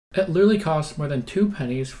It literally costs more than 2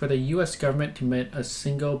 pennies for the US government to mint a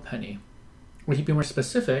single penny. Or to be more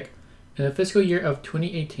specific, in the fiscal year of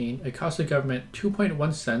 2018, it cost the government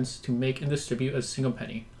 2.1 cents to make and distribute a single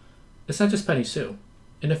penny. It's not just pennies too.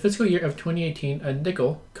 In the fiscal year of 2018, a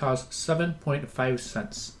nickel cost 7.5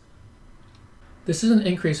 cents. This is an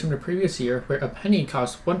increase from the previous year where a penny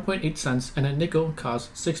cost 1.8 cents and a nickel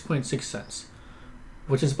cost 6.6 cents,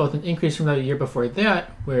 which is both an increase from the year before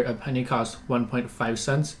that where a penny cost 1.5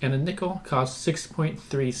 cents and a nickel cost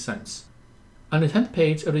 6.3 cents. On the 10th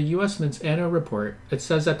page of the U.S. Mint's annual report, it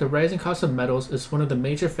says that the rising cost of metals is one of the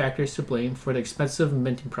major factors to blame for the expensive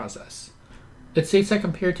minting process. It states that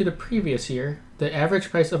compared to the previous year, the average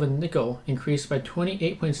price of a nickel increased by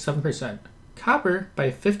 28.7%, copper by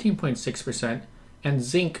 15.6%, and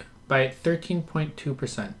zinc by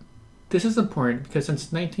 13.2%. This is important because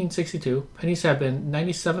since 1962, pennies have been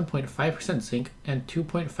 97.5% zinc and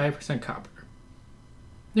 2.5% copper.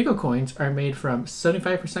 Nickel coins are made from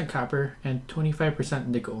 75% copper and 25%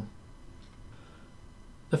 nickel.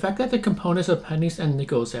 The fact that the components of pennies and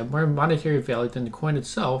nickels have more monetary value than the coin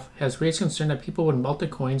itself has raised concern that people would melt the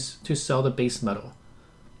coins to sell the base metal.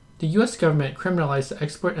 The US government criminalized the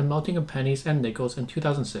export and melting of pennies and nickels in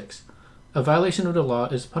 2006. A violation of the law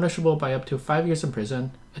is punishable by up to 5 years in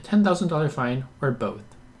prison, a $10,000 fine, or both.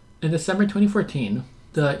 In December 2014,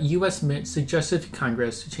 the US Mint suggested to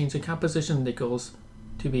Congress to change the composition of nickels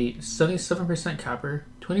to be 77% copper,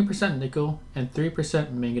 20% nickel, and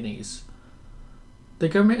 3% manganese. The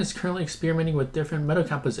government is currently experimenting with different metal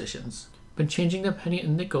compositions, but changing the penny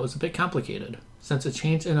and nickel is a bit complicated, since a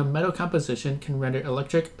change in a metal composition can render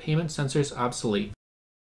electric payment sensors obsolete.